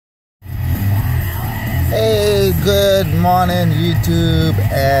Good morning, YouTube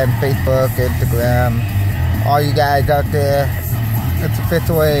and Facebook, Instagram, all you guys out there. It's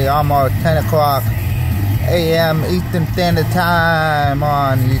officially almost 10 o'clock a.m. Eastern Standard Time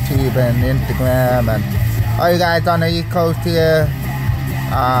on YouTube and Instagram, and all you guys on the East Coast here.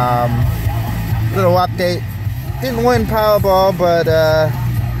 Little update. Didn't win Powerball, but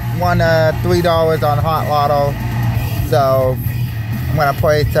won $3 on Hot Lotto. So I'm gonna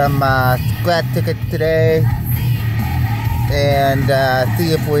play some scratch tickets today and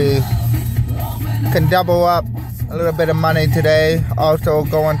see if we can double up a little bit of money today. Also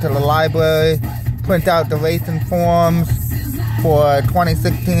going to the library, print out the racing forms for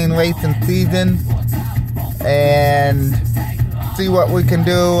 2016 racing season and see what we can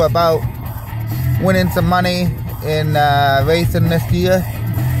do about winning some money in racing this year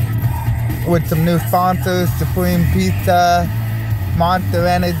with some new sponsors: Supreme Pizza, Monster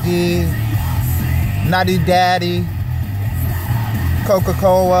Energy, Nutty Daddy,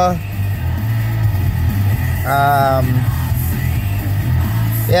 Coca-Cola.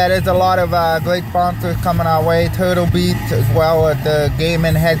 Yeah, there's a lot of great sponsors coming our way. Turtle Beach, as well as the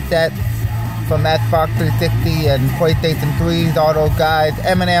gaming headset from Xbox 360 and PlayStation 3s, all those guys.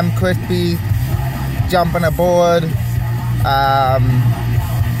 M&M Crispies jumping aboard.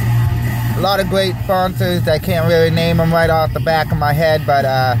 A lot of great sponsors. I can't really name them right off the back of my head, but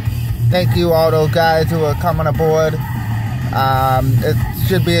thank you all those guys who are coming aboard. It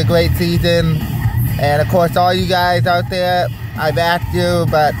should be a great season. And of course, all you guys out there, I've asked you,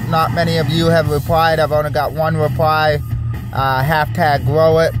 but not many of you have replied. I've only got one reply. Hashtag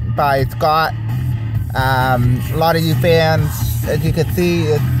Grow It by Scott. A lot of you fans, as you can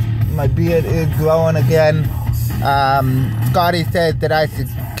see, my beard is growing again. Scotty said that I should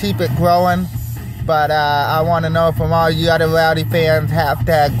keep it growing, but I want to know from all you other rowdy fans,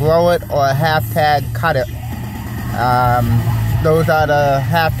 hashtag Grow It or hashtag Cut It. Those are the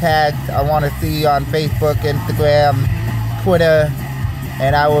hashtags I want to see on Facebook, Instagram, Twitter,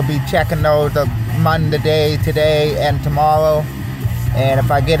 and I will be checking those Monday, today, and tomorrow. And if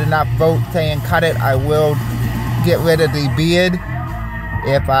I get enough votes saying cut it, I will get rid of the beard.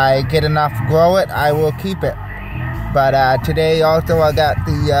 If I get enough grow it, I will keep it. But today also I got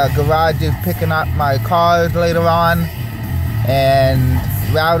the garages picking up my cars later on, and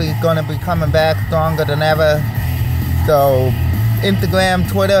Rowdy's going to be coming back stronger than ever. So Instagram,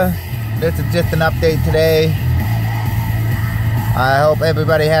 Twitter, this is just an update today. I hope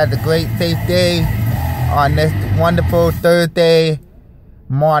everybody has a great, safe day on this wonderful Thursday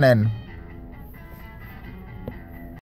morning.